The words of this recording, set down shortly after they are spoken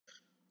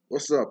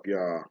What's up,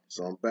 y'all?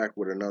 So I'm back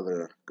with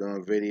another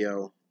gun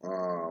video.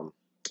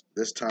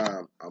 This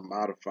time I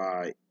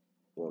modified,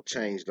 well,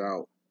 changed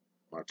out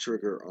my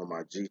trigger on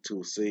my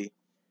G2c,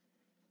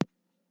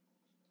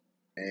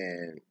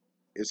 and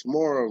it's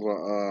more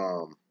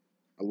of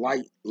a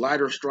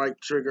lighter strike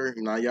trigger.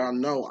 Now y'all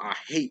know I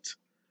hate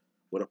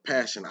with a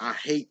passion. I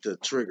hate the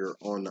trigger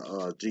on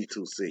the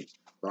G2c,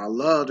 but I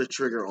love the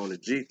trigger on the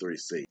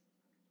G3c.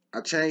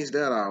 I changed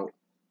that out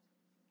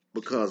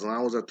because when I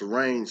was at the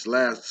range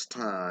last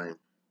time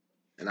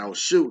and I was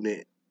shooting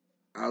it,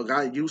 I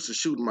got used to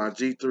shooting my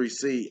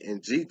G3c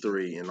and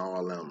G3 and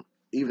all them,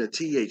 even the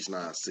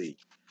TH9C.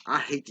 I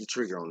hate the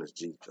trigger on this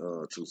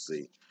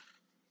G2c.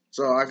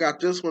 So I got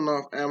this one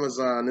off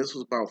Amazon. This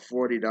was about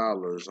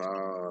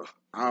 $40.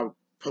 I'll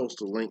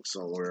post a link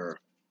somewhere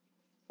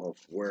of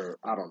where,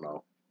 I don't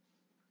know.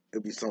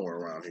 It'll be somewhere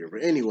around here.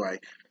 But anyway,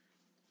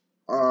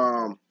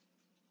 it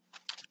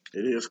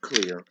is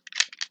clear.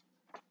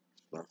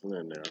 Nothing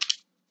in there.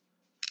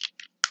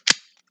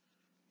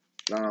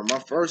 Now, my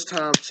first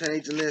time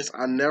changing this,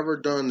 I never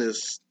done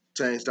this,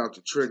 changed out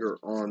the trigger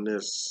on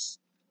this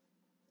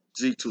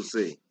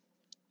G2c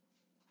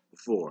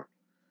before.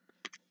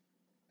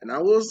 And I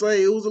will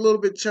say it was a little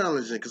bit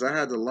challenging because I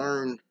had to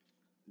learn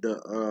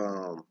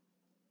the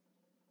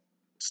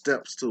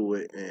steps to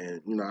it.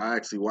 And, you know, I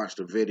actually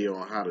watched a video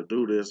on how to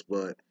do this,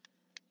 but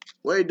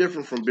way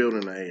different from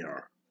building an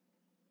AR.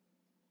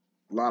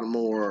 A lot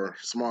more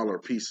smaller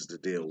pieces to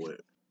deal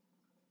with.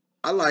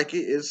 I like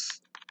it.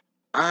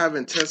 I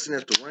haven't tested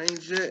it at the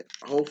range yet.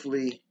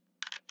 Hopefully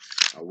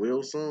I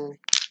will soon.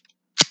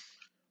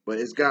 But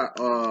it's got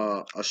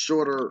a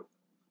shorter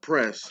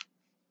press.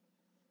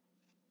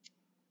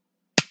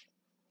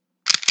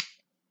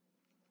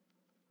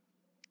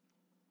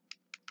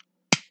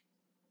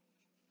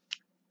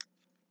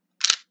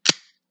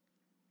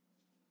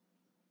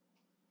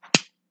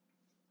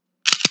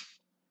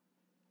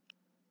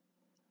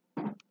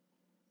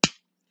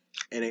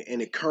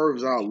 And it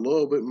curves out a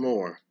little bit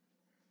more.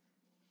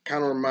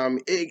 Kind of remind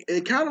me.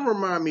 It kind of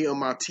remind me of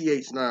my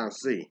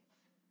TH9C.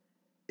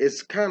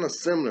 It's kind of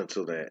similar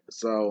to that.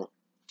 So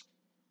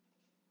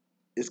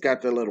it's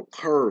got that little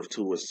curve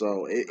to it.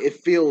 So it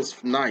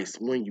feels nice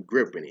when you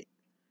gripping it.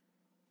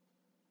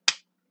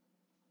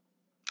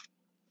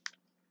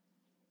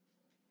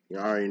 You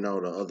already know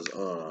the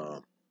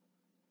other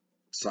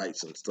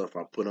sights and stuff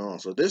I put on.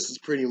 So this is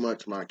pretty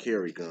much my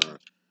carry gun.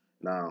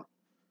 Now,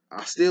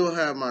 I still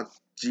have my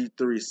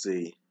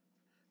G3C.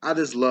 I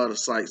just love the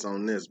sights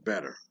on this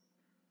better.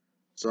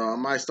 So I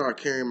might start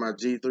carrying my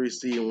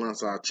G3C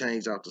once I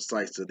change out the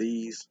sights to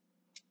these.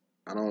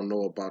 I don't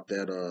know about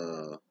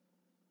that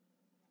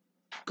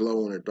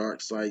glow in the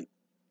dark sight.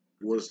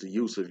 What's the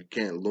use if you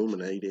can't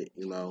illuminate it,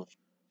 you know?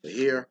 But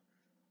here,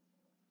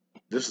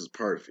 this is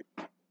perfect.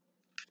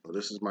 So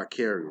this is my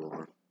carry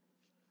one.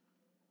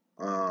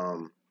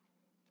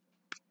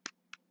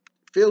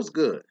 Feels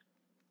good.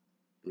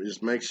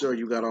 Just make sure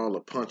you got all the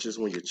punches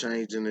when you're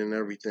changing and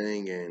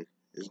everything, and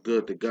it's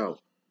good to go.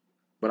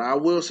 But I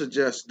will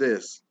suggest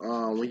this.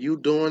 When you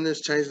doing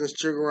this, changing this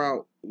trigger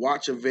out,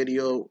 watch a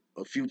video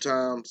a few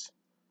times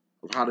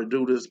of how to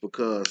do this,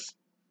 because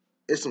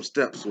it's some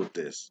steps with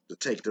this to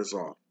take this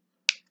off.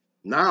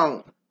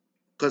 Now,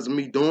 because of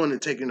me doing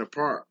it, taking it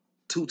apart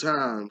 2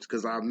 times,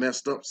 because I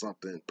messed up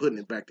something, putting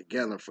it back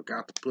together, and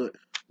forgot to put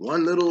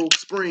one little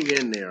spring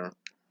in there,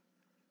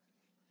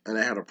 and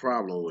I had a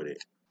problem with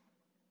it.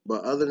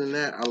 But other than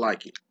that, I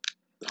like it.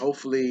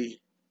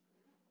 Hopefully,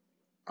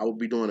 I will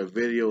be doing a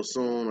video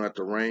soon at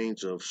the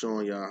range of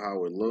showing y'all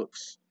how it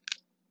looks.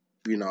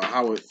 You know,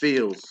 how it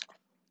feels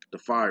to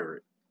fire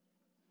it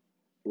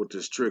with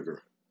this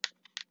trigger.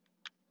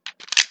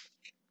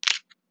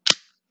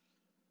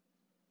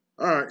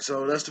 Alright,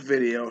 so that's the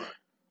video.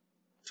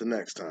 Till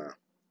next time.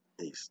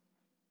 Peace.